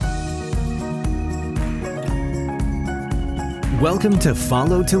Welcome to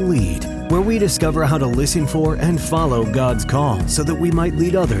Follow to Lead, where we discover how to listen for and follow God's call so that we might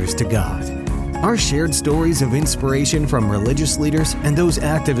lead others to God. Our shared stories of inspiration from religious leaders and those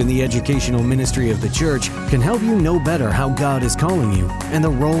active in the educational ministry of the church can help you know better how God is calling you and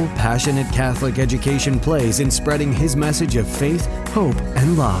the role passionate Catholic education plays in spreading His message of faith, hope,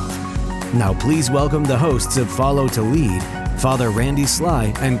 and love. Now please welcome the hosts of Follow to Lead, Father Randy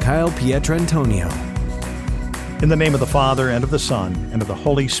Sly and Kyle Pietrantonio. In the name of the Father, and of the Son, and of the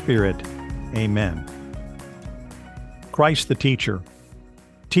Holy Spirit, amen. Christ the teacher,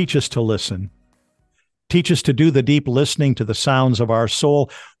 teach us to listen. Teach us to do the deep listening to the sounds of our soul,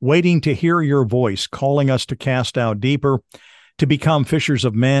 waiting to hear your voice, calling us to cast out deeper, to become fishers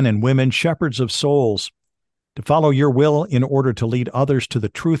of men and women, shepherds of souls, to follow your will in order to lead others to the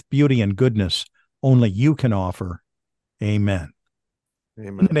truth, beauty, and goodness only you can offer. Amen.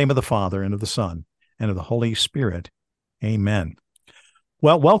 Amen. In the name of the Father, and of the Son, and of the Holy Spirit. Amen.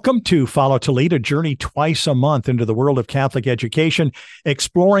 Well, welcome to Follow to Lead, a journey twice a month into the world of Catholic education,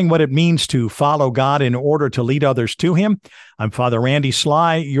 exploring what it means to follow God in order to lead others to Him. I'm Father Randy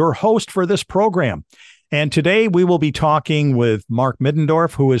Sly, your host for this program. And today we will be talking with Mark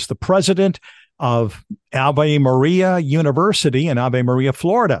Middendorf, who is the president of Ave Maria University in Ave Maria,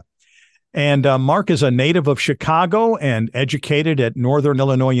 Florida. And Mark is a native of Chicago and educated at Northern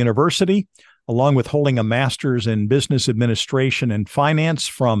Illinois University, along with holding a master's in business administration and finance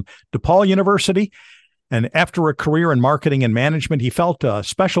from DePaul University. And after a career in marketing and management, he felt a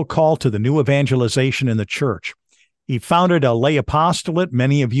special call to the new evangelization in the church. He founded a lay apostolate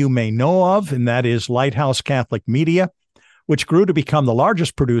many of you may know of, and that is Lighthouse Catholic Media, which grew to become the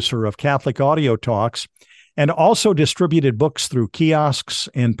largest producer of Catholic audio talks and also distributed books through kiosks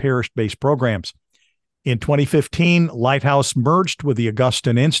and parish-based programs. In 2015, Lighthouse merged with the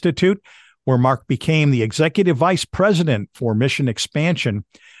Augustine Institute, where Mark became the executive vice president for mission expansion,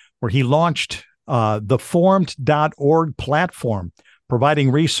 where he launched the formed.org platform, providing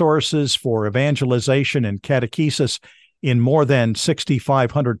resources for evangelization and catechesis in more than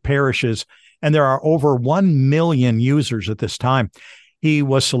 6,500 parishes, and there are over 1 million users at this time. He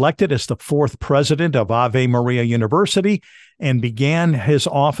was selected as the fourth president of Ave Maria University and began his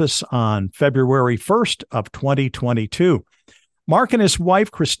office on February 1st of 2022. Mark and his wife,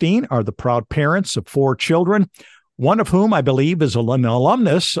 Christine, are the proud parents of 4 children, one of whom I believe is an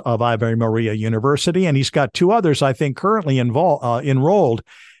alumnus of Ave Maria University, and he's got 2 others, I think, currently enrolled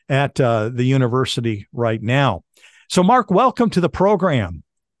at the university right now. So, Mark, welcome to the program.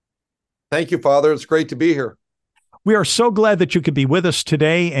 Thank you, Father. It's great to be here. We are so glad that you could be with us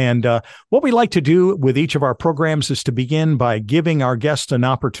today. And what we like to do with each of our programs is to begin by giving our guests an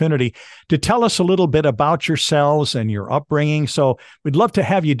opportunity to tell us a little bit about yourselves and your upbringing. So we'd love to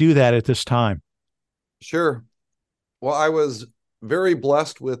have you do that at this time. Sure. Well, I was very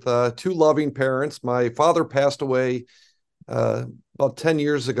blessed with 2 loving parents. My father passed away about 10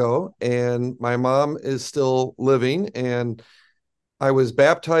 years ago, and my mom is still living. And I was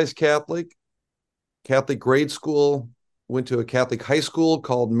baptized Catholic grade school, went to a Catholic high school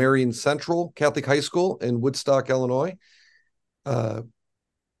called Marion Central Catholic High School in Woodstock, Illinois. And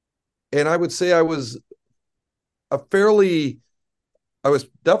I would say I was definitely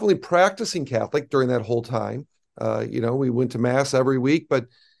practicing Catholic during that whole time. We went to Mass every week, but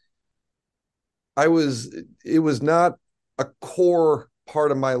it was not a core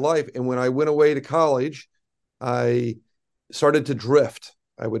part of my life. And when I went away to college, I started to drift,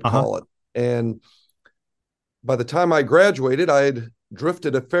 I would call it. And by the time I graduated, I had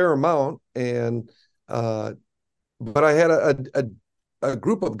drifted a fair amount, but I had a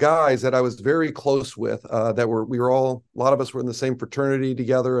group of guys that I was very close with. A lot of us were in the same fraternity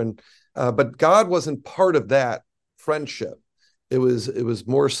together, but God wasn't part of that friendship. It was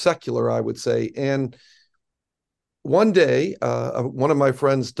more secular, I would say. And one day, one of my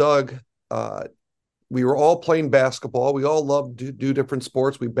friends, Doug, we were all playing basketball. We all loved to do different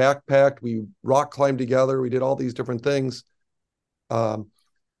sports. We backpacked, we rock climbed together. We did all these different things. Brought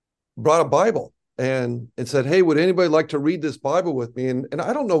a Bible and said, "Hey, would anybody like to read this Bible with me?" And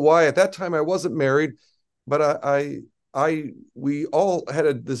I don't know why at that time I wasn't married, but we all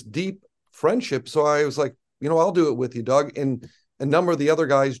had this deep friendship. So I was like, I'll do it with you, Doug. And a number of the other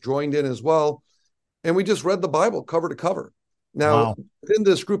guys joined in as well. And we just read the Bible cover to cover. Now, within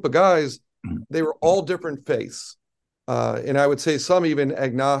this group of guys, they were all different faiths. And I would say some even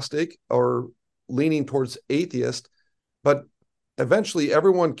agnostic or leaning towards atheist. But eventually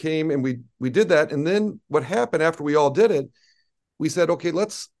everyone came and we did that. And then what happened after we all did it, we said, okay,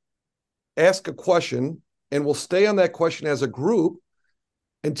 let's ask a question and we'll stay on that question as a group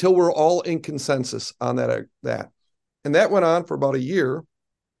until we're all in consensus on that. And that went on for about a year.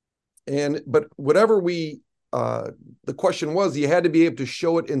 But whatever the question was, you had to be able to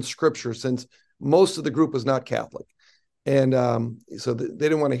show it in scripture, since most of the group was not Catholic. And so they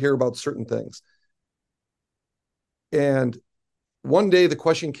didn't want to hear about certain things. And one day the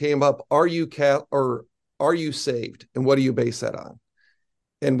question came up, are you saved? And what do you base that on?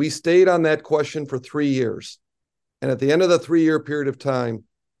 And we stayed on that question for 3 years. And at the end of the 3-year period of time,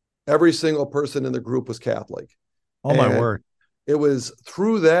 every single person in the group was Catholic. Oh, my word. It was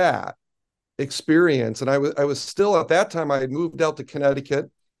through that experience. And I was still, at that time, I had moved out to Connecticut.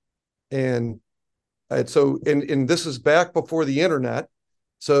 And this is back before the internet.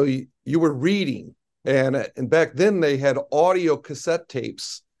 So you were reading. And back then they had audio cassette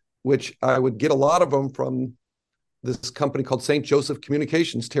tapes, which I would get a lot of them from this company called St. Joseph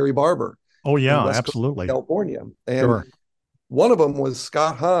Communications, Terry Barber. Oh, yeah, absolutely. California. And sure. One of them was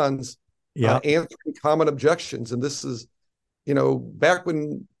Scott Hahn's answering common objections. And this is, back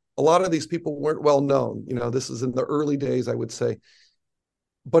when a lot of these people weren't well known. This is in the early days, I would say.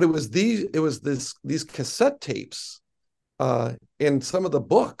 But it was these cassette tapes and some of the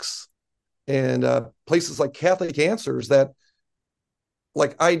books and places like Catholic Answers that,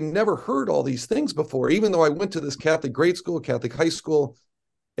 like, I'd never heard all these things before, even though I went to this Catholic grade school, Catholic high school.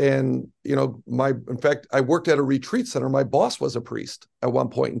 And, in fact, I worked at a retreat center. My boss was a priest at one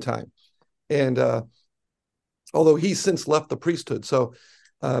point in time. And although he's since left the priesthood. So,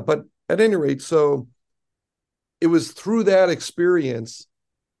 but at any rate, so it was through that experience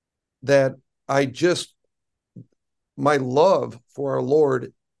that my love for our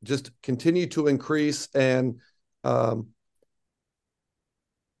Lord just continued to increase. And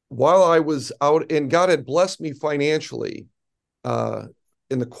while I was out, and God had blessed me financially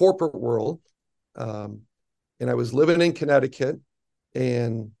in the corporate world, and I was living in Connecticut,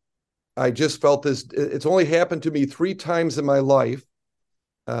 and I just felt this. It's only happened to me 3 times in my life.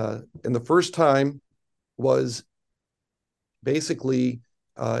 And the first time was basically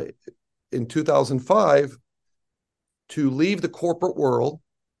in 2005 to leave the corporate world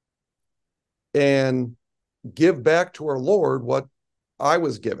and give back to our Lord what I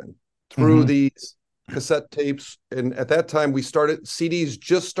was given through these cassette tapes. And at that time CDs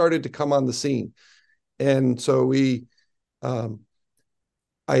just started to come on the scene. And so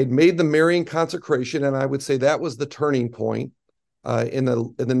I had made the Marian consecration, and I would say that was the turning point. In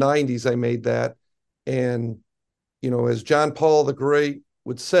the 90s, I made that. And, as John Paul the Great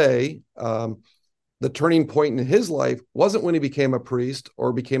would say, the turning point in his life wasn't when he became a priest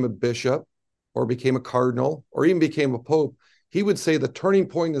or became a bishop or became a cardinal or even became a pope. He would say the turning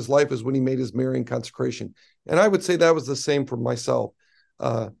point in his life is when he made his Marian consecration. And I would say that was the same for myself.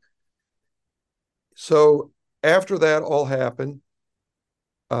 So after that all happened,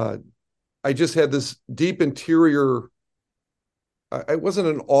 I just had this deep interior, I wasn't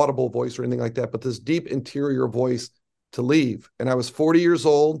an audible voice or anything like that, but this deep interior voice to leave. And I was 40 years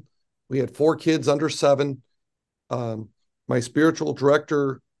old. We had 4 kids under 7. My spiritual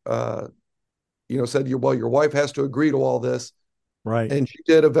director, said, well, your wife has to agree to all this. Right. And she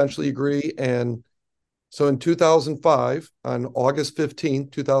did eventually agree. And so in 2005, on August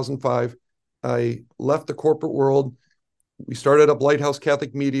 15th, 2005, I left the corporate world. We started up Lighthouse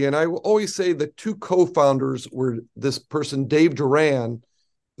Catholic Media. And I will always say the 2 co-founders were this person, Dave Duran,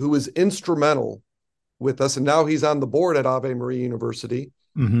 who was instrumental with us. And now he's on the board at Ave Maria University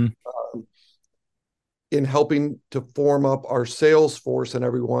in helping to form up our sales force and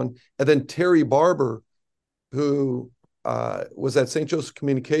everyone. And then Terry Barber, who was at St. Joseph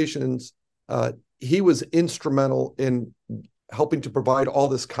Communications. He was instrumental in helping to provide all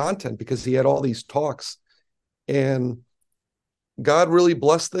this content because he had all these talks. And God really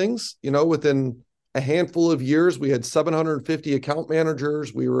blessed things, within a handful of years. We had 750 account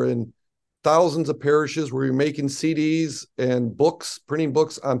managers. We were in thousands of parishes. We were making CDs and books, printing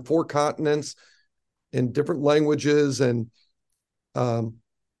books on 4 continents in different languages. And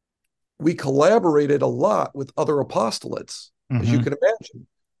we collaborated a lot with other apostolates, as you can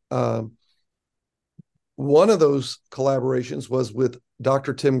imagine. One of those collaborations was with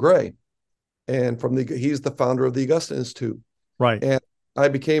Dr. Tim Gray, and he's the founder of the Augustine Institute. Right. And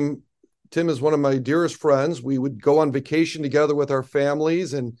Tim is one of my dearest friends. We would go on vacation together with our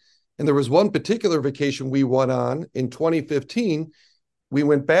families. And there was one particular vacation we went on in 2015. We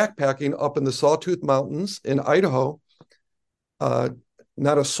went backpacking up in the Sawtooth Mountains in Idaho.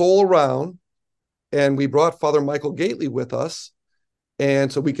 Not a soul around. And we brought Father Michael Gately with us.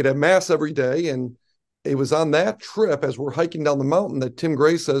 And so we could have Mass every day. And it was on that trip, as we're hiking down the mountain, that Tim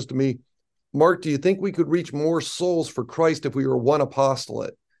Gray says to me, Mark, do you think we could reach more souls for Christ if we were one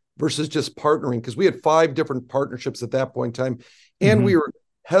apostolate versus just partnering, because we had 5 different partnerships at that point in time, and we were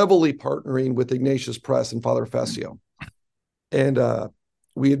heavily partnering with Ignatius Press and Father Fessio. And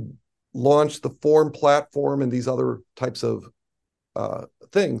we had launched the Form platform and these other types of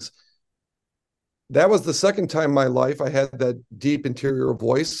things. That was the second time in my life I had that deep interior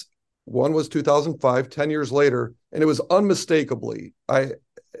voice. One was 2005, 10 years later, and it was unmistakably.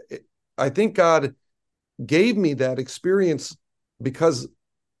 I think God gave me that experience, because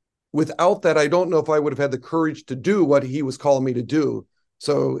without that, I don't know if I would have had the courage to do what he was calling me to do.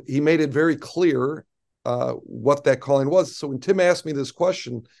 So he made it very clear what that calling was. So when Tim asked me this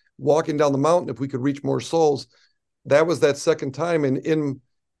question, walking down the mountain, if we could reach more souls, that was that second time. And in,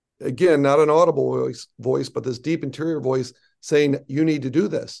 again, not an audible voice, but this deep interior voice saying, you need to do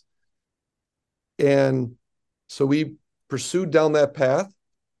this. And so we pursued down that path.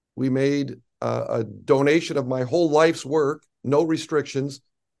 We made a donation of my whole life's work, no restrictions,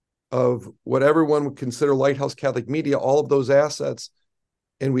 of what everyone would consider Lighthouse Catholic Media, all of those assets.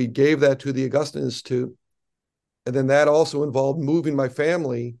 And we gave that to the Augustine Institute. And then that also involved moving my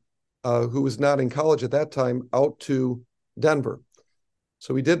family, who was not in college at that time, out to Denver.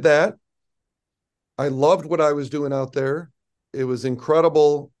 So we did that. I loved what I was doing out there. It was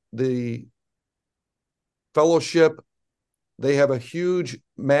incredible. The fellowship, they have a huge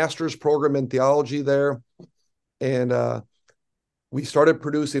master's program in theology there. And we started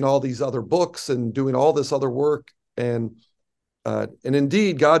producing all these other books and doing all this other work. And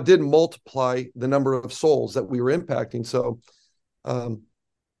indeed, God did multiply the number of souls that we were impacting. So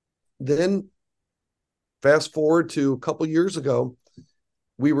then fast forward to a couple years ago,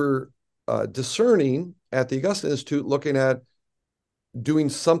 we were discerning at the Augustine Institute, looking at doing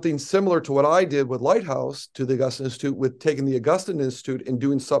something similar to what I did with Lighthouse to the Augustine Institute, with taking the Augustine Institute and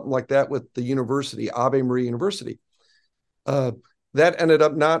doing something like that with the university, Ave Maria University. That ended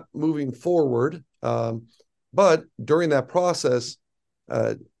up not moving forward. But during that process,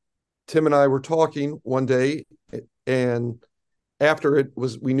 Tim and I were talking one day, and after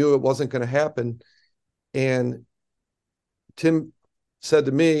we knew it wasn't going to happen. And Tim said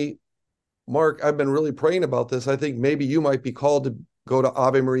to me, Mark, I've been really praying about this. I think maybe you might be called to go to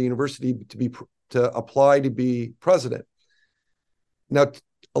Ave Maria University to apply to be president. Now,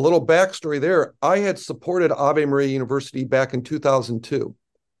 a little backstory there. I had supported Ave Maria University back in 2002.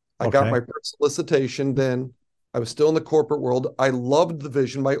 I got my first solicitation then. I was still in the corporate world. I loved the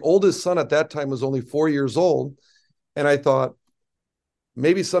vision. My oldest son at that time was only 4 years old. And I thought,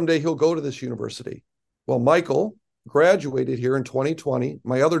 maybe someday he'll go to this university. Well, Michael graduated here in 2020.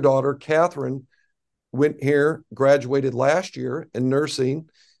 My other daughter, Catherine, went here, graduated last year in nursing.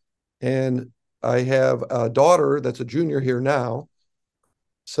 And I have a daughter that's a junior here now.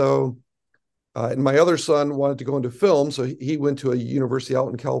 So, and my other son wanted to go into film, so he went to a university out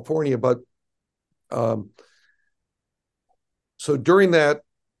in California. But so during that,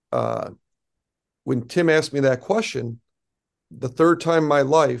 when Tim asked me that question, the third time in my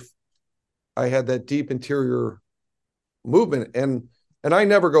life, I had that deep interior movement. And I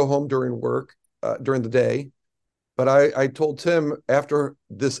never go home during work, during the day. But I told Tim after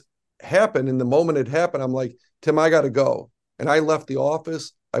this happened, in the moment it happened, I'm like, Tim, I got to go. And I left the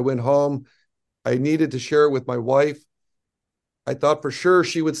office. I went home. I needed to share it with my wife. I thought for sure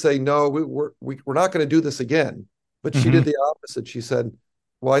she would say, no, we're not going to do this again. But she did the opposite. She said,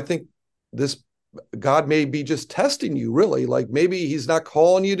 well, I think this God may be just testing you, really. Like maybe he's not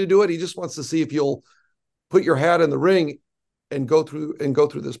calling you to do it. He just wants to see if you'll put your hat in the ring and go through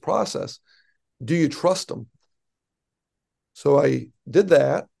this process. Do you trust him? So I did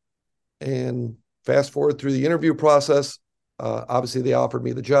that, and fast forward through the interview process. Obviously, they offered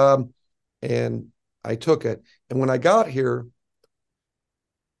me the job, and I took it. And when I got here,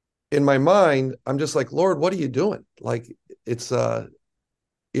 in my mind, I'm just like, Lord, what are you doing? Like, it's, I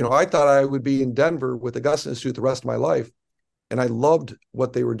thought I would be in Denver with Augustine Institute the rest of my life. And I loved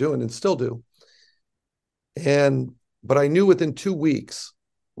what they were doing and still do. But I knew within 2 weeks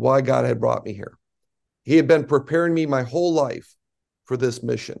why God had brought me here. He had been preparing me my whole life for this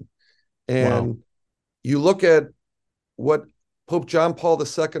mission. And you look at what Pope John Paul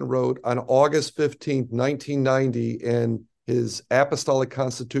II wrote on August 15th, 1990, in his Apostolic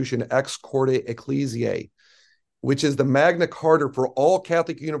Constitution, Ex Corde Ecclesiae, which is the Magna Carta for all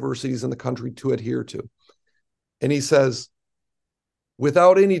Catholic universities in the country to adhere to. And he says,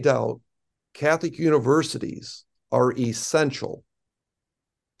 without any doubt, Catholic universities are essential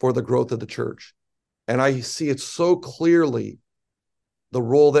for the growth of the church. And I see it so clearly, the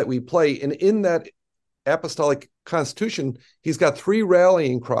role that we play. And in that Apostolic Constitution, he's got 3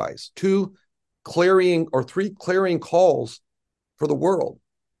 rallying cries, 3 clarion calls for the world.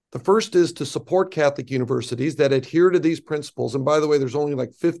 The first is to support Catholic universities that adhere to these principles. And by the way, there's only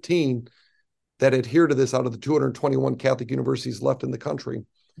like 15 that adhere to this out of the 221 Catholic universities left in the country.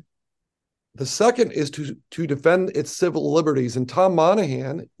 The second is to defend its civil liberties. And Tom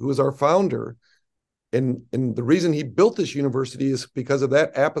Monahan, who is our founder, and the reason he built this university is because of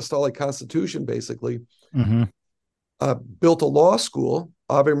that apostolic constitution, basically, built a law school,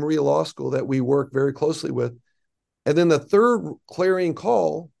 Ave Maria Law School, that we work very closely with. And then the third clarion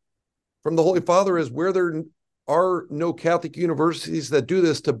call from the Holy Father is where there are no Catholic universities that do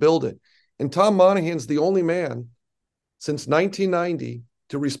this, to build it. And Tom Monahan's the only man since 1990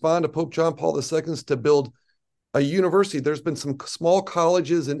 to respond to Pope John Paul II's to build a university. There's been some small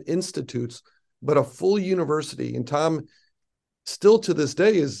colleges and institutes, but a full university. And Tom, still to this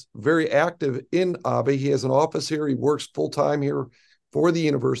day, is very active in Ave. He has an office here. He works full-time here for the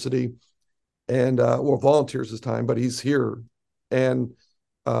university, and volunteers his time, but he's here. And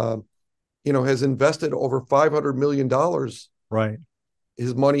has invested over $500 million, right,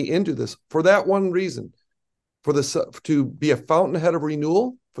 his money into this for that one reason, to be a fountainhead of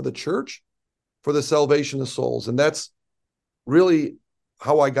renewal for the church, for the salvation of souls. And that's really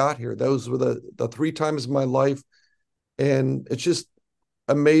how I got here. Those were the 3 times in my life. And it's just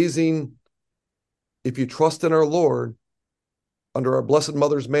amazing, if you trust in our Lord under our Blessed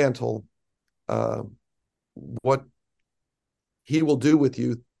Mother's mantle, what he will do with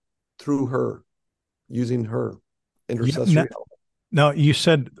you through her, using her intercessory help. Now, you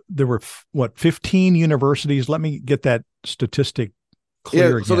said there were 15 universities? Let me get that statistic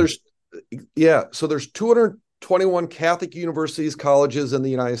clear again. So there's 221 Catholic universities, colleges in the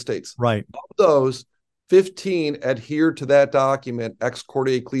United States. Right. Of those, 15 adhere to that document, Ex Corde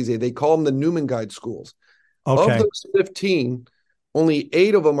Ecclesiae. They call them the Newman Guide schools. Okay. Of those 15, only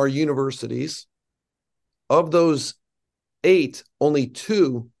 8 of them are universities. Of those 8, only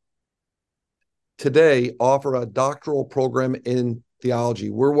 2 today offer a doctoral program in theology.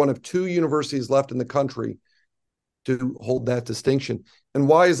 We're one of 2 universities left in the country to hold that distinction. And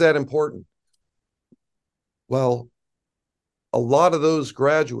why is that important? Well, a lot of those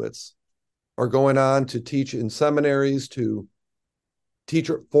graduates are going on to teach in seminaries, to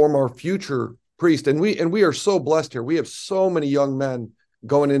form our future priest. And we are so blessed here. We have so many young men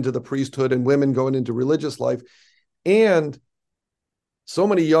going into the priesthood and women going into religious life, and so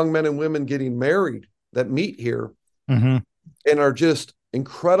many young men and women getting married that meet here and are just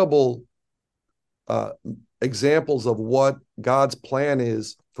incredible examples of what God's plan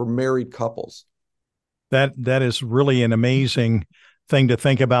is for married couples. That is really an amazing thing to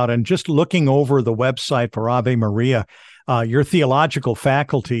think about. And just looking over the website for Ave Maria, your theological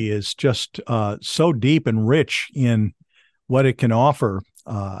faculty is just so deep and rich in what it can offer.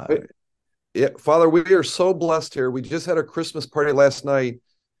 Father, we are so blessed here. We just had a Christmas party last night.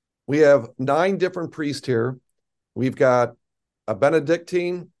 We have 9 different priests here. We've got a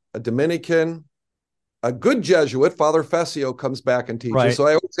Benedictine, a Dominican, a good Jesuit. Father Fessio comes back and teaches. Right. So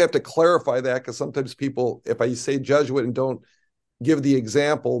I always have to clarify that, because sometimes people, if I say Jesuit and don't give the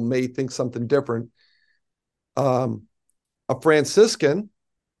example, may think something different. A Franciscan,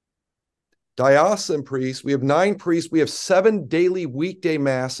 diocesan priest. We have 9 priests. We have 7 daily weekday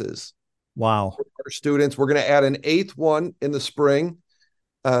masses. Wow. For our students. We're going to add an 8th one in the spring.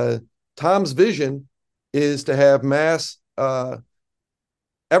 Tom's vision is to have mass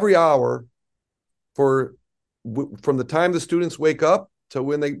every hour from the time the students wake up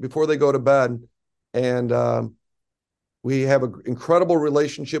to before they go to bed. And we have an incredible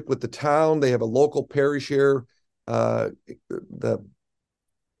relationship with the town. They have a local parish here. The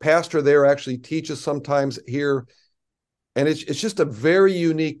pastor there actually teaches sometimes here. And it's just a very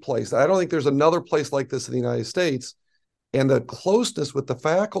unique place. I don't think there's another place like this in the United States. And the closeness with the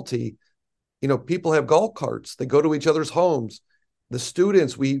faculty, people have golf carts. They go to each other's homes. The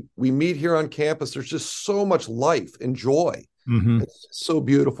students, we meet here on campus. There's just so much life and joy. It's so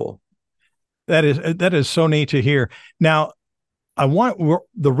beautiful. That is so neat to hear. Now,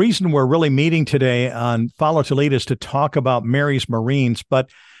 the reason we're really meeting today on Follow to Lead is to talk about Mary's Marines. But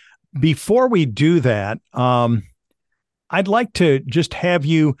before we do that, I'd like to just have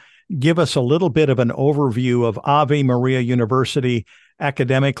you give us a little bit of an overview of Ave Maria University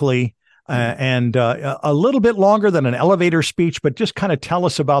academically, and a little bit longer than an elevator speech, but just kind of tell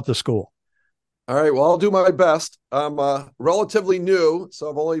us about the school. All right. Well, I'll do my best. I'm relatively new, so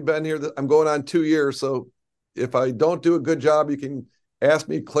I've only been here. I'm going on 2 years. So if I don't do a good job, you can ask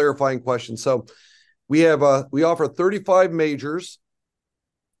me clarifying questions. So we offer 35 majors.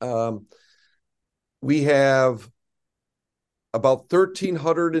 We have about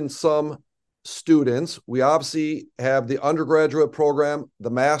 1,300 and some students. We obviously have the undergraduate program, the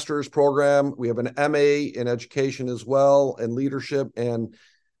master's program. We have an MA in education as well, and leadership, and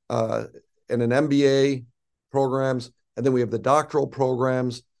an MBA programs. And then we have the doctoral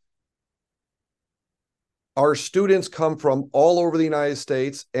programs. Our students come from all over the United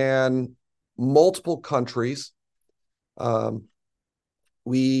States and multiple countries.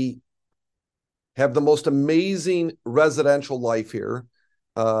 We have the most amazing residential life here.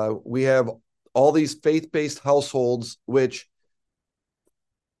 We have all these faith-based households, which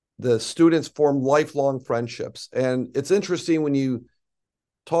the students form lifelong friendships. And it's interesting when you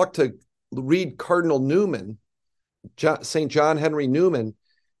read Cardinal Newman, St. John Henry Newman,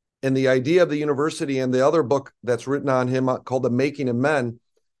 and the idea of the university, and the other book that's written on him called The Making of Men.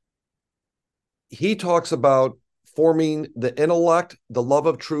 He talks about forming the intellect, the love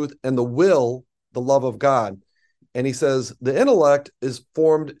of truth, and the will, the love of God. And he says the intellect is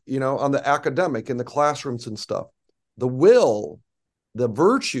formed, on the academic in the classrooms and stuff. The will, the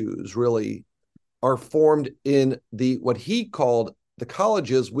virtues really are formed in what he called the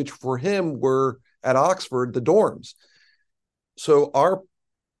colleges, which for him were at Oxford, the dorms. So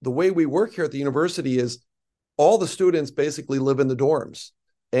the way we work here at the university is all the students basically live in the dorms,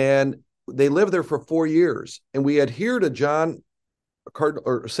 and they live there for 4 years. And we adhere to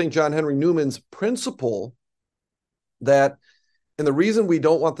St. John Henry Newman's principle that, and the reason we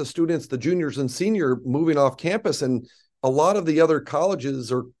don't want the students, the juniors and senior, moving off campus, and a lot of the other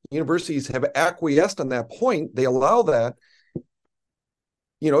colleges or universities have acquiesced on that point. They allow that,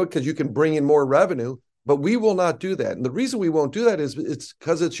 because you can bring in more revenue, but we will not do that. And the reason we won't do that is it's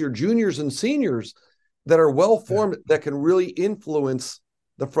because it's your juniors and seniors that are well-formed, that can really influence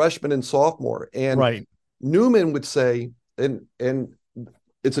the freshman and sophomore. And right. Newman would say, and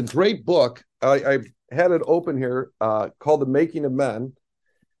it's a great book. I had it open here, called The Making of Men.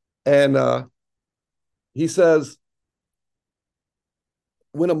 And he says,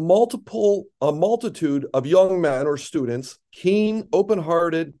 when a multitude of young men or students, keen,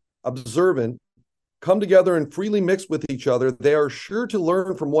 open-hearted, observant, come together and freely mix with each other, they are sure to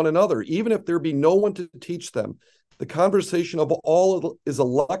learn from one another, even if there be no one to teach them. The conversation of all is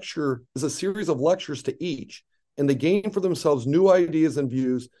a series of lectures to each, and they gain for themselves new ideas and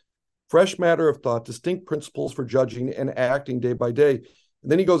views, fresh matter of thought, distinct principles for judging and acting day by day.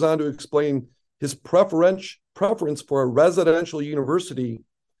 And then he goes on to explain his preference for a residential university.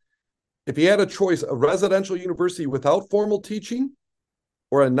 If he had a choice, a residential university without formal teaching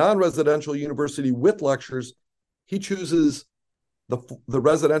or a non-residential university with lectures, he chooses the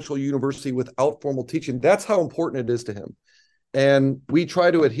residential university without formal teaching. That's how important it is to him. And we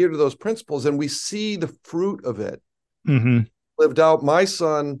try to adhere to those principles, and we see the fruit of it lived out. My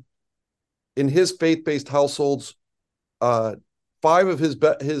son, in his faith-based households, 5 of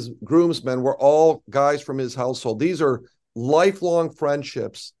his groomsmen were all guys from his household. These are lifelong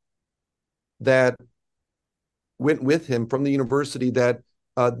friendships that went with him from the university, that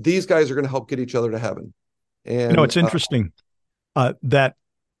these guys are going to help get each other to heaven. And it's interesting that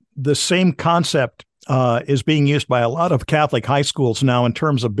the same concept is being used by a lot of Catholic high schools now in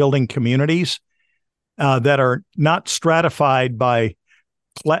terms of building communities that are not stratified by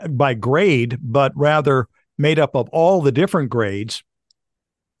grade, but rather made up of all the different grades.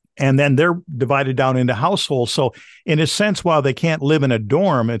 And then they're divided down into households. So in a sense, while they can't live in a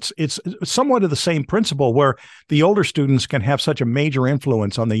dorm, it's somewhat of the same principle, where the older students can have such a major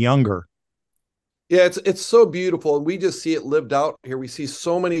influence on the younger. Yeah, it's so beautiful. And we just see it lived out here. We see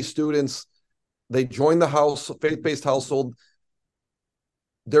so many students, they join the faith-based household.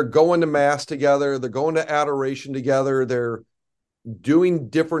 They're going to mass together. They're going to adoration together. They're doing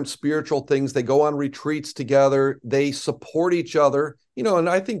different spiritual things. They go on retreats together. They support each other. And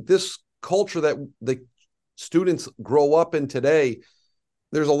I think this culture that the students grow up in today,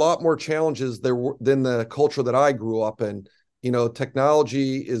 there's a lot more challenges there than the culture that I grew up in.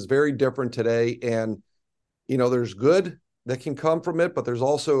 Technology is very different today, and there's good that can come from it, but there's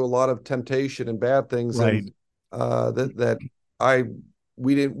also a lot of temptation and bad things, right, that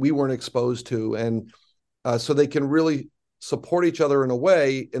we weren't exposed to, and so they can really support each other in a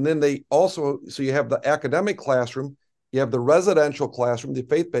way. And then so you have the academic classroom, you have the residential classroom, the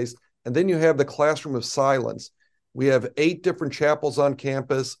faith-based, and then you have the classroom of silence. We have 8 different chapels on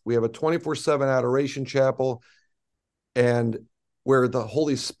campus. We have a 24/7 adoration chapel, and where the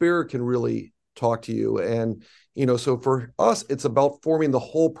Holy Spirit can really talk to you. And, so for us, it's about forming the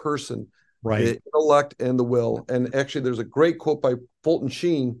whole person, right, the intellect and the will. And actually, there's a great quote by Fulton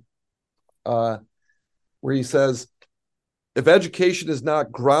Sheen, where he says, if education is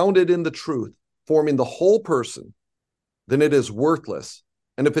not grounded in the truth, forming the whole person, then it is worthless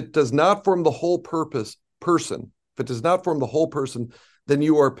And if it does not form the whole person, then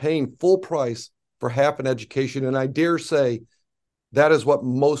you are paying full price for half an education. And I dare say that is what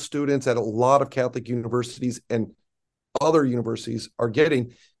most students at a lot of Catholic universities and other universities are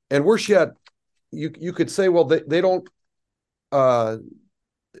getting. And worse yet, you could say, well, they don't, even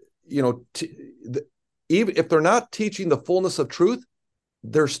if they're not teaching the fullness of truth,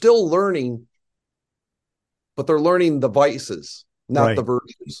 they're still learning, but they're learning the vices, not the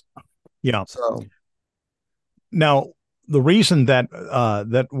virtues. Yeah. So now, the reason that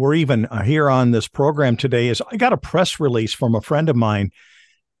that we're even here on this program today is I got a press release from a friend of mine,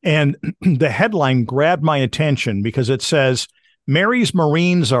 and the headline grabbed my attention because it says, Mary's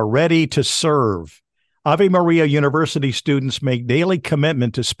Marines are ready to serve. Ave Maria University students make daily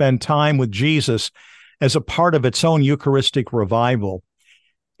commitment to spend time with Jesus as a part of its own Eucharistic revival.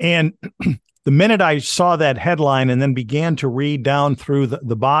 And the minute I saw that headline and then began to read down through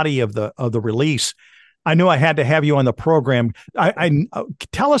the body of the release, I knew I had to have you on the program. I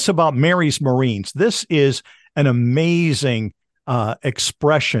tell us about Mary's Marines. This is an amazing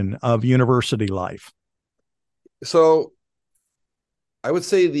expression of university life. So I would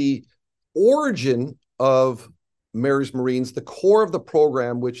say the origin of Mary's Marines, the core of the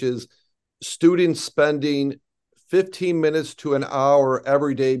program, which is students spending 15 minutes to an hour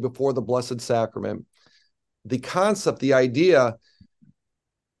every day before the Blessed Sacrament. The concept, the idea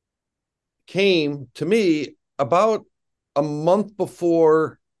came to me about a month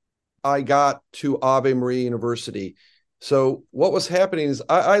before I got to Ave Maria University. So what was happening is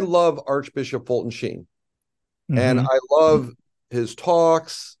I love Archbishop Fulton Sheen, and I love his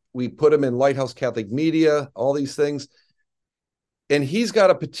talks. We put him in Lighthouse Catholic Media, all these things. And he's got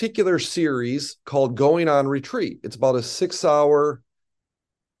a particular series called Going on Retreat. It's about a 6 hours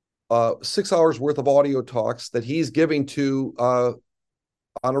worth of audio talks that he's giving to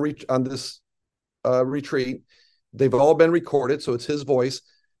on this retreat. They've all been recorded, so it's his voice.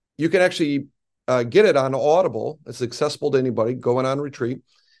 You can actually get it on Audible. It's accessible to anybody. Going on Retreat.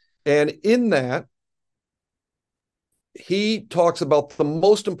 And in that, he talks about the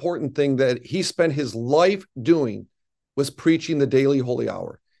most important thing that he spent his life doing was preaching the daily holy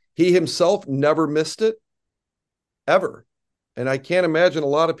hour. He himself never missed it, ever. And I can't imagine a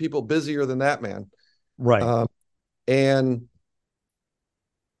lot of people busier than that man. Right. And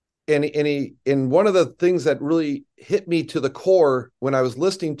one of the things that really hit me to the core when I was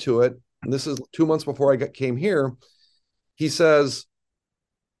listening to it, and this is 2 months before I came here, he says,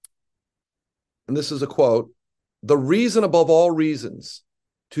 and this is a quote, "The reason above all reasons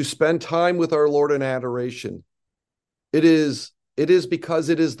to spend time with our Lord in adoration, it is because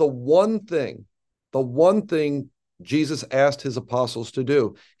it is the one thing Jesus asked his apostles to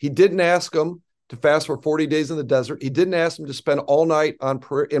do. He didn't ask them to fast for 40 days in the desert. He didn't ask them to spend all night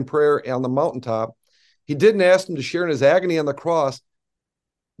in prayer on the mountaintop. He didn't ask them to share in his agony on the cross,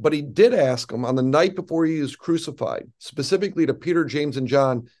 but he did ask them on the night before he was crucified, specifically to Peter, James, and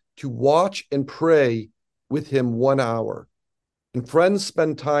John, to watch and pray with him 1 hour. And friends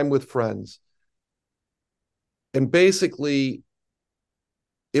spend time with friends. And basically,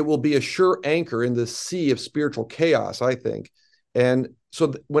 it will be a sure anchor in the sea of spiritual chaos, I think. And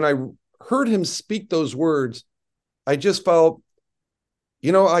so when I heard him speak those words, I just felt,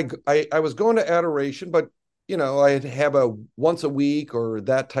 I was going to adoration, but, I'd have a once a week or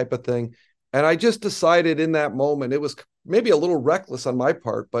that type of thing. And I just decided in that moment, it was maybe a little reckless on my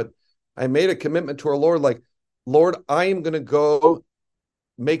part, but I made a commitment to our Lord, like, Lord, I am going to go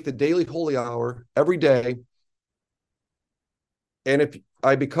make the daily holy hour every day. And if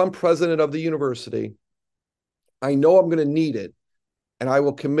I become president of the university, I know I'm going to need it, and I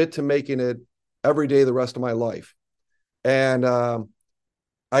will commit to making it every day the rest of my life. And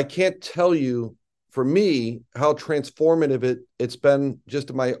I can't tell you, for me, how transformative it's been just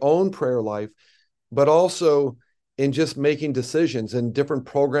in my own prayer life, but also in just making decisions and different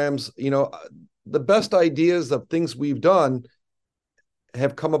programs. The best ideas of things we've done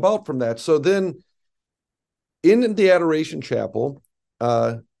have come about from that. So then in the Adoration Chapel,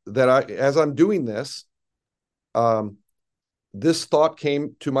 as I'm doing this, this thought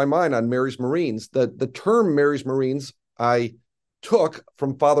came to my mind on Mary's Marines. The term Mary's Marines I took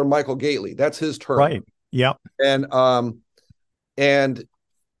from Father Michael Gately. That's his term. Right. Yeah. And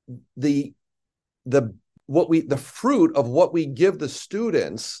the fruit of what we give the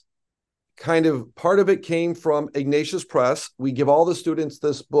students, kind of part of it came from Ignatius Press. We give all the students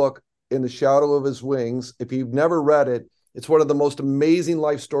this book, In the Shadow of His Wings. If you've never read it, it's one of the most amazing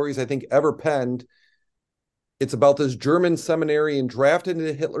life stories I think ever penned. It's about this German seminarian drafted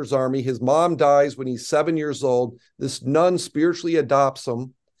into Hitler's army. His mom dies when he's 7 years old. This nun spiritually adopts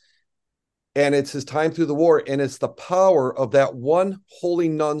him, and it's his time through the war. And it's the power of that one holy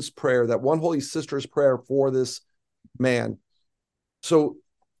nun's prayer, that one holy sister's prayer for this man. So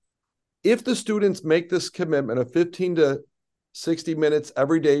if the students make this commitment of 15 to 60 minutes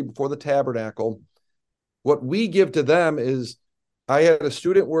every day before the tabernacle, what we give to them is, I had a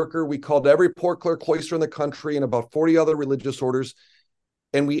student worker. We called every Port Clare cloister in the country and about 40 other religious orders.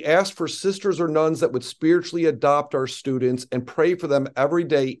 And we asked for sisters or nuns that would spiritually adopt our students and pray for them every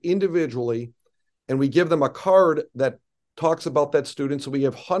day individually. And we give them a card that talks about that student. So we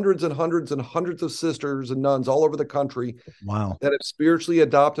have hundreds and hundreds and hundreds of sisters and nuns all over the country. Wow. That have spiritually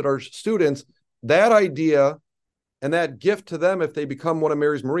adopted our students. That idea and that gift to them, if they become one of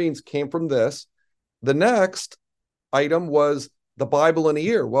Mary's Marines, came from this. The next item was the Bible in a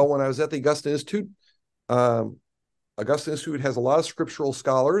year. Well, when I was at the Augustine Institute, Augustine Institute has a lot of scriptural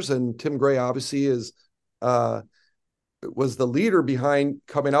scholars, and Tim Gray obviously was the leader behind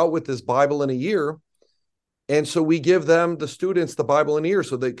coming out with this Bible in a year. And so we give them, the students, the Bible in a year,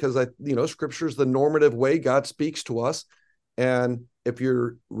 so that, because Scripture is the normative way God speaks to us. And if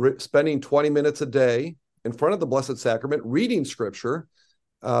you're spending 20 minutes a day in front of the Blessed Sacrament reading Scripture,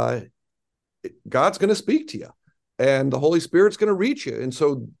 God's going to speak to you. And the Holy Spirit's going to reach you. And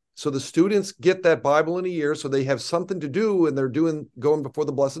so the students get that Bible in a year, so they have something to do, and they're going before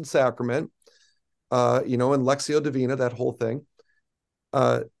the Blessed Sacrament, and Lectio Divina, that whole thing.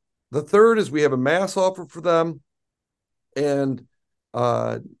 The third is we have a Mass offer for them, and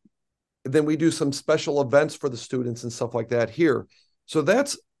then we do some special events for the students and stuff like that here. So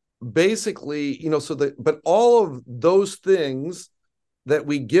that's basically, but all of those things that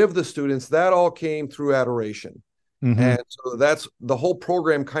we give the students, that all came through adoration. Mm-hmm. And so that's the whole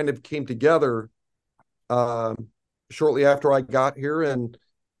program kind of came together shortly after I got here. And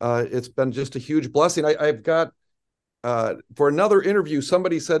it's been just a huge blessing. I've got, for another interview,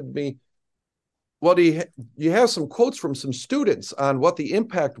 somebody said to me, well, do you have some quotes from some students on what the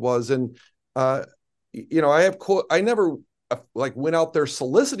impact was? And, I have I never went out there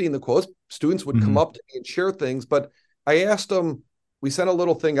soliciting the quotes. Students would come up to me and share things, but I asked them, we sent a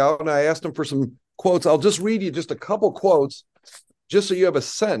little thing out, and I asked them for some quotes. I'll just read you just a couple quotes, just so you have a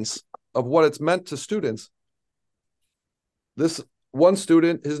sense of what it's meant to students. This one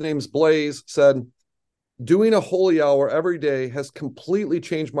student, his name's Blaze, said, "Doing a holy hour every day has completely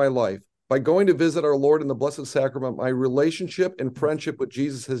changed my life. By going to visit our Lord in the Blessed Sacrament, my relationship and friendship with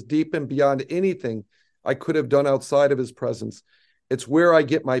Jesus has deepened beyond anything I could have done outside of his presence. It's where I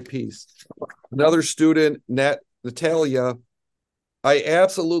get my peace." Another student, Natalia, "I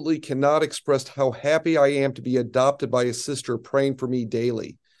absolutely cannot express how happy I am to be adopted by a sister praying for me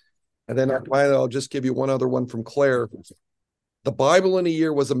daily." And then finally, I'll just give you one other one from Claire. "The Bible in a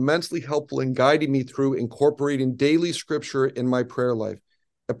year was immensely helpful in guiding me through incorporating daily Scripture in my prayer life.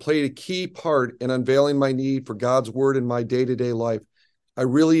 It played a key part in unveiling my need for God's word in my day-to-day life. I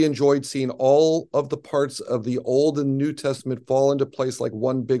really enjoyed seeing all of the parts of the Old and New Testament fall into place like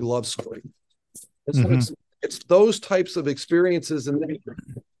one big love story." It's those types of experiences, and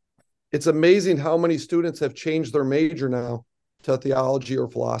it's amazing how many students have changed their major now to theology or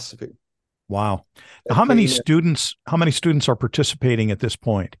philosophy. Wow. How many students are participating at this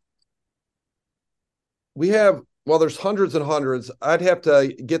point? We have, there's hundreds and hundreds. I'd have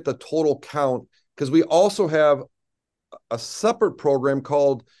to get the total count, because we also have a separate program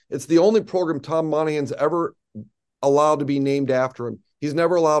it's the only program Tom Monahan's ever allowed to be named after him. He's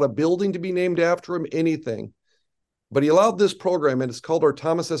never allowed a building to be named after him, anything. But he allowed this program, and it's called our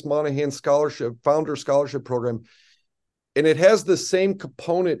Thomas S. Monahan Founder Scholarship Program. And it has the same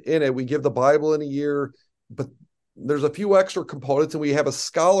component in it. We give the Bible in a year, but there's a few extra components, and we have a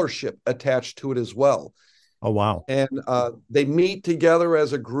scholarship attached to it as well. Oh, wow. And they meet together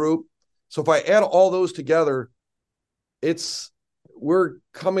as a group. So if I add all those together, we're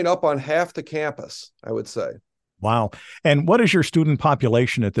coming up on half the campus, I would say. Wow. And what is your student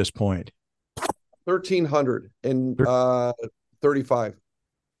population at this point? 1,335.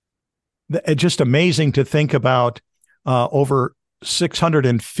 It's just amazing to think about over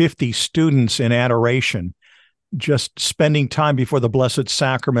 650 students in adoration, just spending time before the Blessed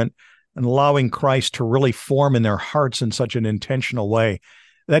Sacrament and allowing Christ to really form in their hearts in such an intentional way.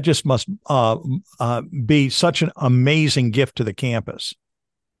 That just must be such an amazing gift to the campus.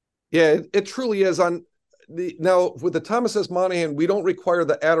 Yeah, it truly is. Now, with the Thomas S. Monahan, we don't require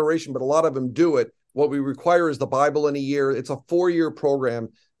the adoration, but a lot of them do it. What we require is the Bible in a year. It's a 4-year program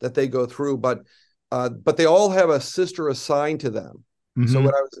that they go through, but they all have a sister assigned to them. Mm-hmm. So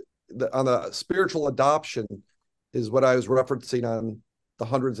when I was on the spiritual adoption, is what I was referencing on the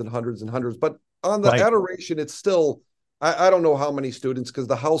hundreds and hundreds and hundreds. But on the Right. adoration, it's still, I don't know how many students, because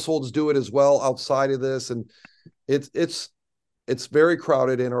the households do it as well outside of this. And it's very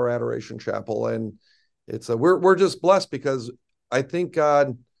crowded in our adoration chapel. And we're just blessed because I think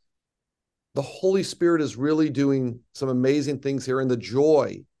God, the Holy Spirit is really doing some amazing things here. And the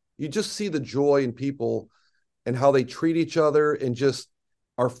joy, you just see the joy in people and how they treat each other, and just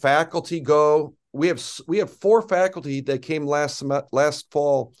our faculty go. We have 4 faculty that came last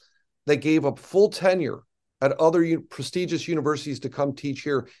fall that gave up full tenure at other prestigious universities to come teach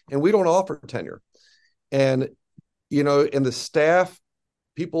here, and we don't offer tenure. And and the staff,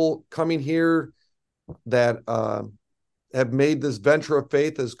 people coming here that have made this venture of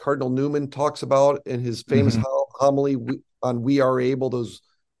faith, as Cardinal Newman talks about in his famous homily on "We Are Able," those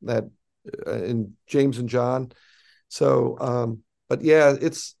that in James and John. So, but yeah,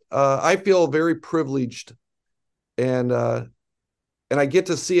 it's I feel very privileged, and I get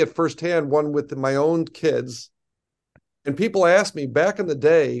to see it firsthand, one with my own kids. And people ask me back in the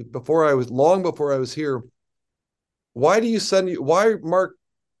day, long before I was here, why, Mark,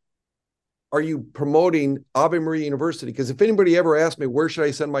 are you promoting Ave Maria University? Because if anybody ever asked me, where should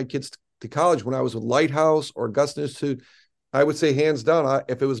I send my kids to college when I was with Lighthouse or Augustine Institute, I would say hands down,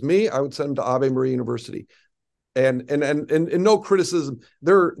 if it was me, I would send them to Ave Maria University. And no criticism.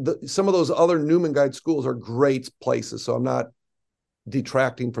 Some of those other Newman Guide schools are great places, so I'm not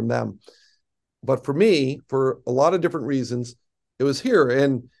detracting from them. But for me, for a lot of different reasons, it was here.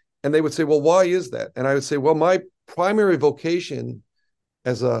 And they would say, well, why is that? And I would say, well, my primary vocation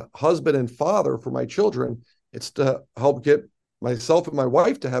as a husband and father for my children, it's to help get myself and my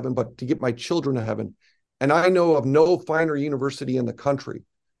wife to heaven, but to get my children to heaven. And I know of no finer university in the country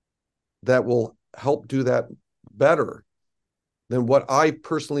that will help do that better than what I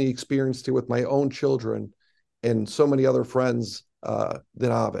personally experienced here with my own children and so many other friends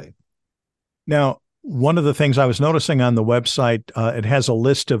than Ave. Now, one of the things I was noticing on the website, it has a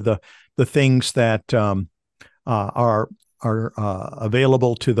list of the things that are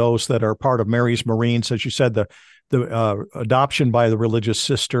available to those that are part of Mary's Marines. As you said, the adoption by the religious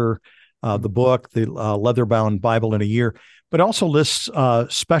sister, the book, the leather-bound Bible in a year, but also lists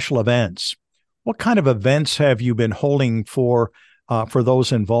special events. What kind of events have you been holding for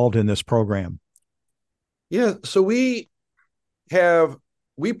those involved in this program? Yeah, so we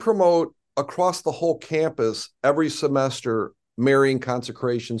promote across the whole campus every semester Marian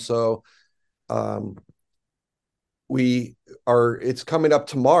consecration. So it's coming up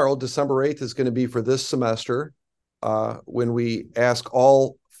tomorrow. December 8th is going to be for this semester, when we ask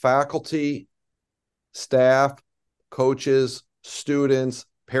all faculty, staff, coaches, students,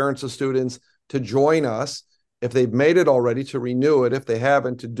 parents of students to join us. If they've made it already, to renew it. If they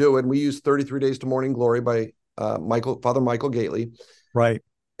haven't, to do it. And we use 33 Days to Morning Glory by Father Michael Gately. Right.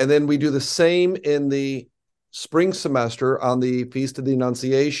 And then we do the same in the spring semester on the Feast of the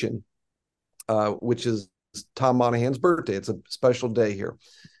Annunciation, which is Tom Monahan's birthday. It's a special day here.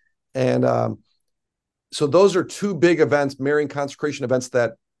 And so those are 2 big events, Marian consecration events,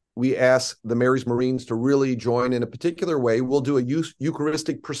 that we ask the Mary's Marines to really join in a particular way. We'll do a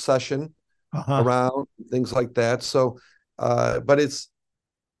Eucharistic procession around, things like that. So, but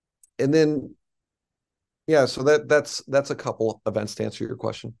and then, yeah, so that's a couple events to answer your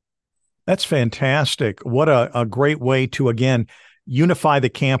question. That's fantastic. What a great way to, again, unify the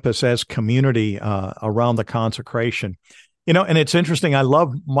campus as community around the consecration. And it's interesting. I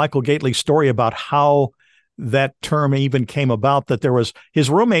love Michael Gately's story about how that term even came about, that his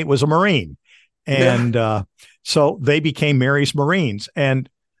roommate was a Marine. And so they became Mary's Marines. And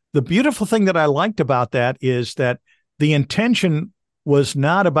the beautiful thing that I liked about that is that the intention was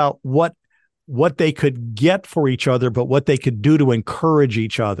not about what they could get for each other, but what they could do to encourage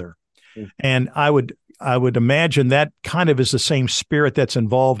each other. And I would imagine that kind of is the same spirit that's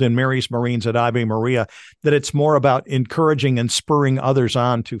involved in Mary's Marines at Ave Maria, that it's more about encouraging and spurring others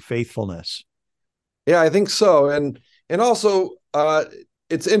on to faithfulness. Yeah, I think so. And also,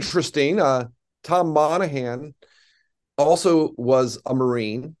 it's interesting. Tom Monahan also was a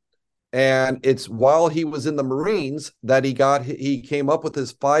Marine, and it's while he was in the Marines that he came up with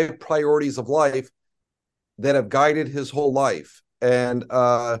his 5 priorities of life that have guided his whole life. And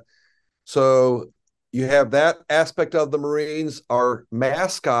so you have that aspect of the Marines. Our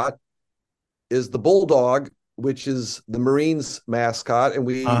mascot is the bulldog, which is the Marines mascot, and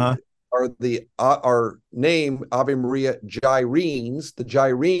we are our name, Ave Maria Gyrenes. The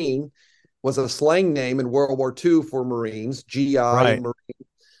Gyrene was a slang name in World War II for Marines, GI, right. Marine.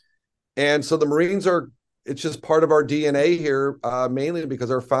 And so the Marines it's just part of our DNA here, mainly because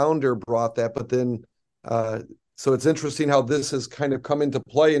our founder brought that, but then so it's interesting how this has kind of come into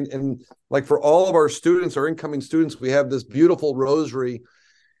play. And like for all of our students, our incoming students, we have this beautiful rosary.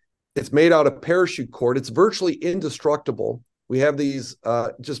 It's made out of parachute cord. It's virtually indestructible. We have these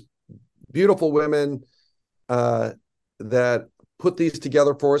just beautiful women that put these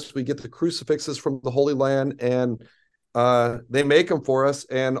together for us. We get the crucifixes from the Holy Land, and they make them for us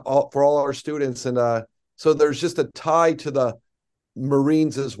and for all our students. And so there's just a tie to the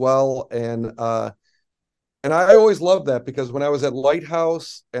Marines as well. And I always loved that, because when I was at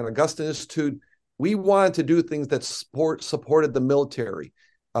Lighthouse and Augustine Institute, we wanted to do things that supported the military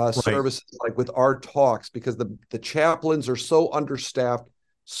services, like with our talks, because the chaplains are so understaffed,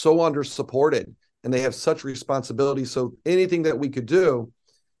 so undersupported, and they have such responsibility. So anything that we could do,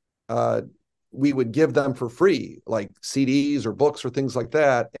 we would give them for free, like CDs or books or things like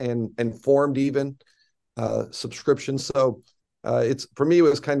that, and formed even subscriptions. So it's, for me, it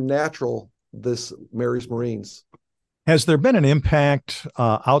was kind of natural, this Mary's Marines. Has there been an impact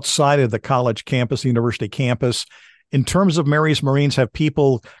outside of the college campus, the university campus, in terms of Mary's Marines? Have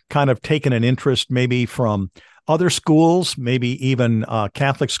people kind of taken an interest maybe from other schools, maybe even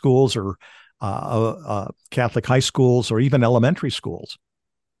Catholic schools or Catholic high schools or even elementary schools?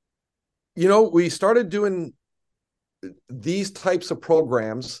 We started doing these types of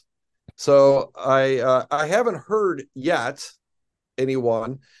programs. So I haven't heard yet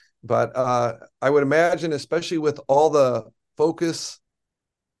anyone, but I would imagine, especially with all the focus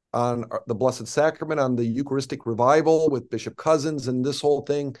on the Blessed Sacrament, on the Eucharistic Revival with Bishop Cousins and this whole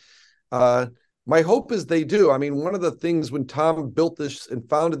thing, my hope is they do. I mean, one of the things when Tom built this and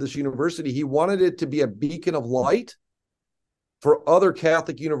founded this university, he wanted it to be a beacon of light for other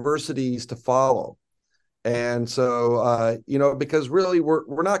Catholic universities to follow. And so, because really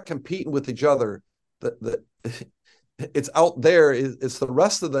we're not competing with each other. It's out there. It's the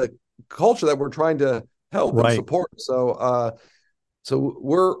rest of the culture that we're trying to help and support. So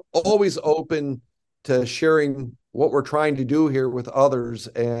we're always open to sharing what we're trying to do here with others.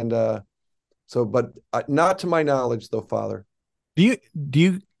 And but not to my knowledge, though, Father. Do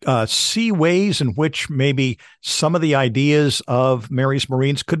you see ways in which maybe some of the ideas of Mary's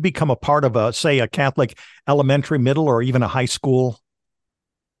Marines could become a part of say a Catholic elementary, middle, or even a high school?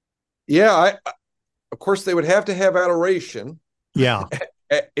 Yeah, of course, they would have to have adoration. Yeah,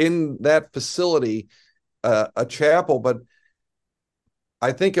 in that facility, a chapel. But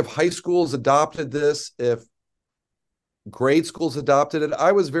I think if high schools adopted this, if grade schools adopted it,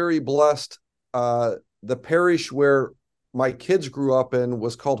 I was very blessed. The parish where my kids grew up in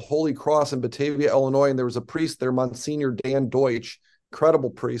was called Holy Cross in Batavia, Illinois, and there was a priest there, Monsignor Dan Deutsch, incredible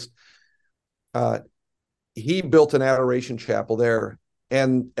priest. He built an adoration chapel there,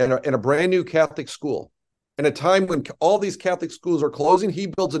 and a brand new Catholic school. In a time when all these Catholic schools are closing, he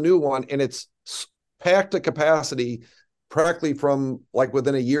builds a new one, and it's packed to capacity, practically from like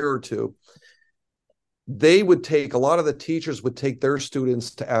within a year or two. A lot of the teachers would take their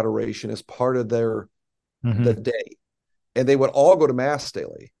students to adoration as part of their the day, and they would all go to mass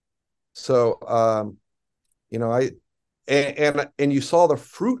daily. So, and you saw the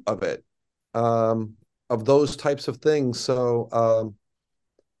fruit of it, of those types of things. So,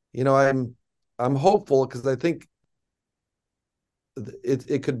 I'm hopeful, because I think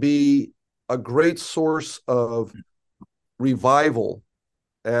it could be a great source of revival,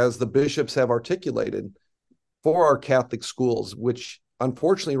 as the bishops have articulated, for our Catholic schools, which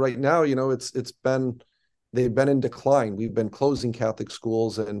unfortunately right now, they've been in decline. We've been closing Catholic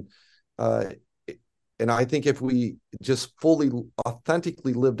schools, and I think if we just fully,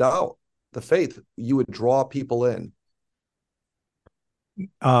 authentically lived out the faith, you would draw people in.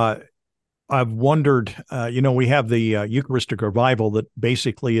 I've wondered, we have the Eucharistic Revival that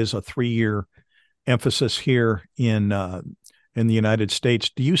basically is a 3-year emphasis here in the United States.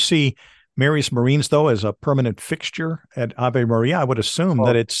 Do you see Mary's Marines, though, as a permanent fixture at Ave Maria? I would assume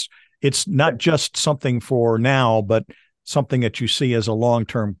that it's not just something for now, but something that you see as a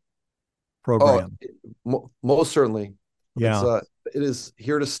long-term program. Most certainly. Yeah. It is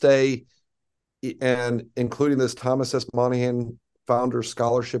here to stay, and including this Thomas S. Monahan Founder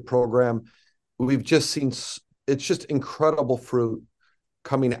Scholarship Program, we've just seen, it's just incredible fruit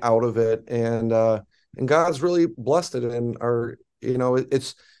coming out of it, and God's really blessed it. And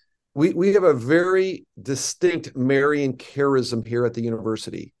we have a very distinct Marian charism here at the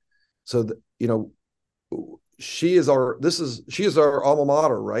university. So she is our alma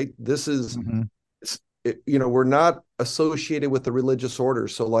mater, right? This is we're not associated with the religious order,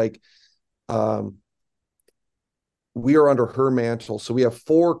 so we are under her mantle. So we have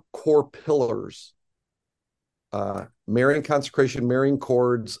 4 core pillars Marian consecration, Marian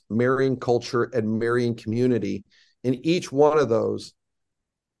chords, Marian culture, and Marian community. And each one of those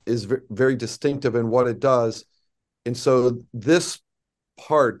is very distinctive in what it does. And so this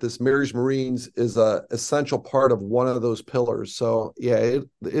Mary's Marines, is a essential part of one of those pillars. So yeah,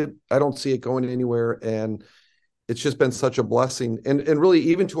 I don't see it going anywhere, and it's just been such a blessing, and really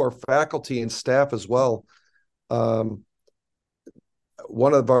even to our faculty and staff as well. One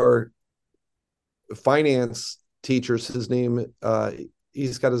of our finance teachers, his name,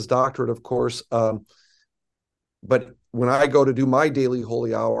 he's got his doctorate, of course, but when I go to do my daily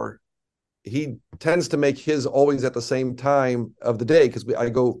holy hour, he tends to make his always at the same time of the day, because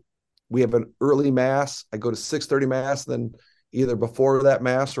we have an early mass. I go to 6:30 mass, then either before that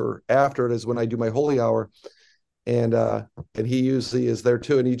mass or after it is when I do my holy hour, and he usually is there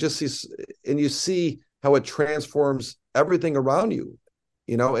too. And you see how it transforms everything around you,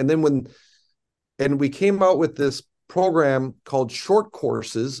 And then and we came out with this program called short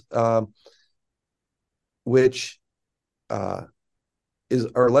courses, which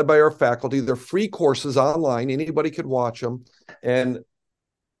are led by our faculty. They're free courses online. Anybody could watch them. And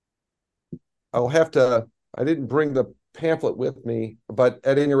I didn't bring the pamphlet with me, but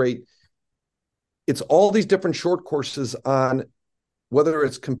at any rate, it's all these different short courses on whether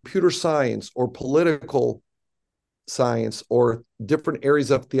it's computer science or political science or different areas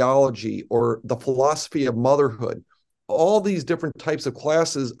of theology or the philosophy of motherhood, all these different types of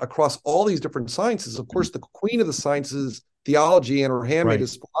classes across all these different sciences. Of course, the queen of the sciences, theology, and her handmaid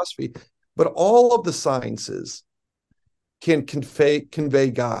is philosophy, but all of the sciences can convey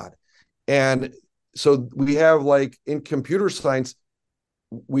God. And so we have, like, in computer science,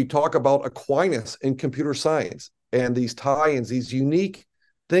 we talk about Aquinas in computer science, and these tie-ins, these unique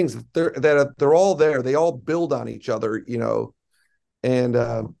things that they're all there. They all build on each other, and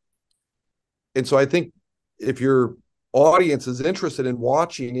so I think if your audience is interested in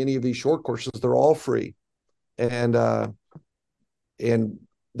watching any of these short courses, they're all free, and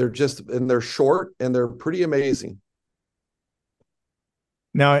they're short and they're pretty amazing.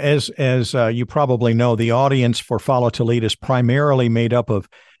 Now, as you probably know, the audience for Follow to Lead is primarily made up of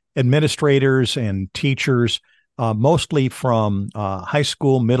administrators and teachers, mostly from high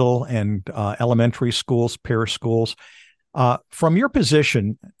school, middle, and elementary schools, parish schools. From your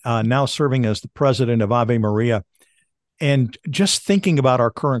position, now serving as the president of Ave Maria, and just thinking about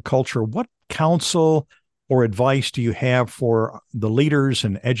our current culture, what counsel or advice do you have for the leaders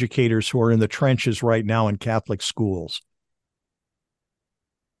and educators who are in the trenches right now in Catholic schools?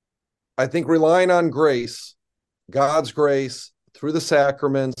 I think relying on grace, God's grace through the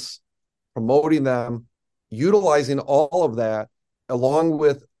sacraments, promoting them, utilizing all of that, along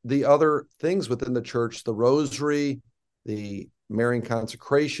with the other things within the church, the rosary, the Marian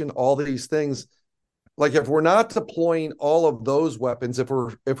consecration, all these things. Like, if we're not deploying all of those weapons, if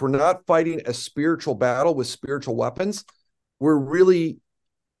we're not fighting a spiritual battle with spiritual weapons, we're really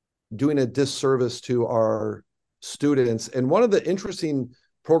doing a disservice to our students. And one of the interesting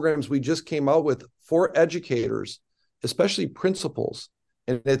programs we just came out with for educators, especially principals,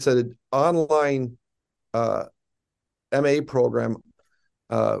 and it's an online MA program,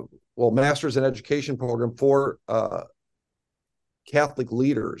 Master's in Education program for Catholic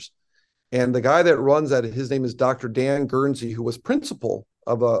leaders. And the guy that runs that, his name is Dr. Dan Guernsey, who was principal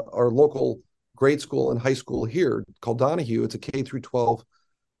of our local grade school and high school here called Donahue. It's a K through 12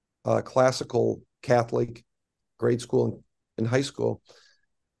 classical Catholic grade school and high school.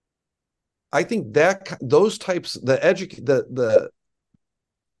 I think that those types,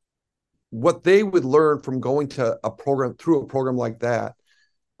 what they would learn from going to a program like that,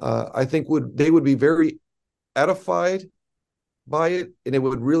 I think they would be very edified by it, and it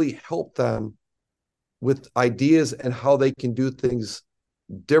would really help them with ideas and how they can do things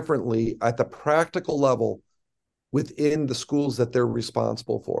differently at the practical level within the schools that they're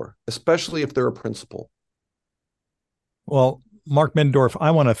responsible for, especially if they're a principal. Well, Mark Middendorf,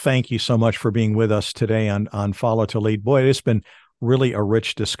 I want to thank you so much for being with us today on Follow to Lead. Boy, it's been really a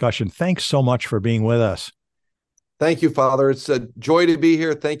rich discussion. Thanks so much for being with us. Thank you, Father. It's a joy to be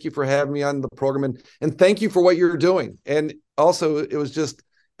here. Thank you for having me on the program, and thank you for what you're doing. And also, it was just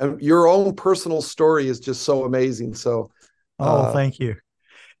your own personal story is just so amazing. So, thank you.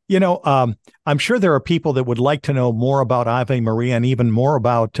 I'm sure there are people that would like to know more about Ave Maria and even more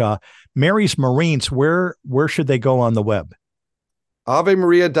about Mary's Marines. Where should they go on the web?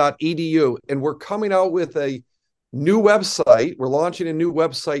 AveMaria.edu. And we're coming out with a new website. We're launching a new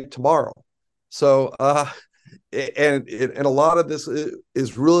website tomorrow. So, and a lot of this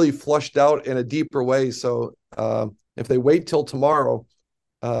is really flushed out in a deeper way. So if they wait till tomorrow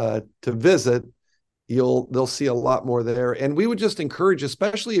to visit, they'll see a lot more there. And we would just encourage,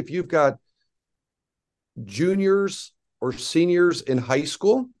 especially if you've got juniors or seniors in high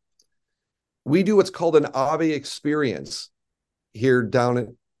school, we do what's called an Ave experience here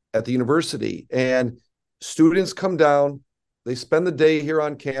down at the university. And students come down, they spend the day here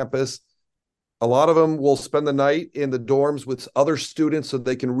on campus. A lot of them will spend the night in the dorms with other students so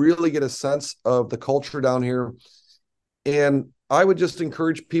they can really get a sense of the culture down here. And I would just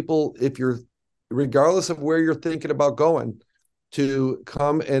encourage people, if you're, regardless of where you're thinking about going, to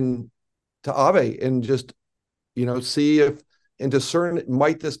come and to Ave and just, see if and discern,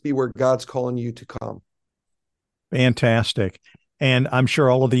 might this be where God's calling you to come? Fantastic. And I'm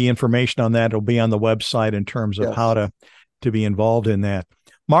sure all of the information on that will be on the website in terms of how to be involved in that.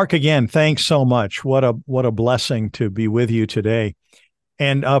 Mark, again, thanks so much. What a blessing to be with you today.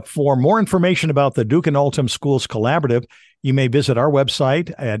 And for more information about the Duke and Altum Schools Collaborative, you may visit our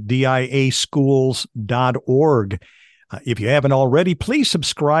website at diaschools.org. If you haven't already, please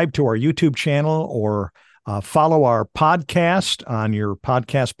subscribe to our YouTube channel or follow our podcast on your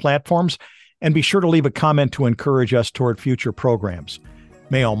podcast platforms, and be sure to leave a comment to encourage us toward future programs.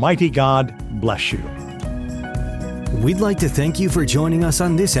 May Almighty God bless you. We'd like to thank you for joining us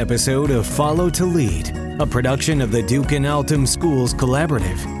on this episode of Follow to Lead, a production of the Duke and Altum Schools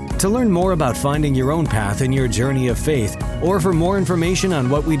Collaborative. To learn more about finding your own path in your journey of faith, or for more information on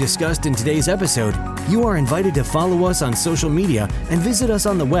what we discussed in today's episode, you are invited to follow us on social media and visit us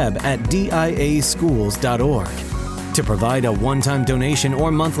on the web at diaschools.org. To provide a one-time donation or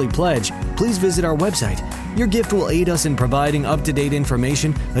monthly pledge, please visit our website. Your gift will aid us in providing up-to-date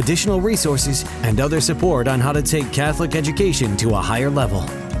information, additional resources, and other support on how to take Catholic education to a higher level.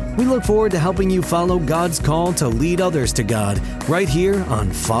 We look forward to helping you follow God's call to lead others to God right here on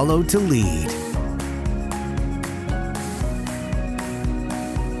Follow to Lead.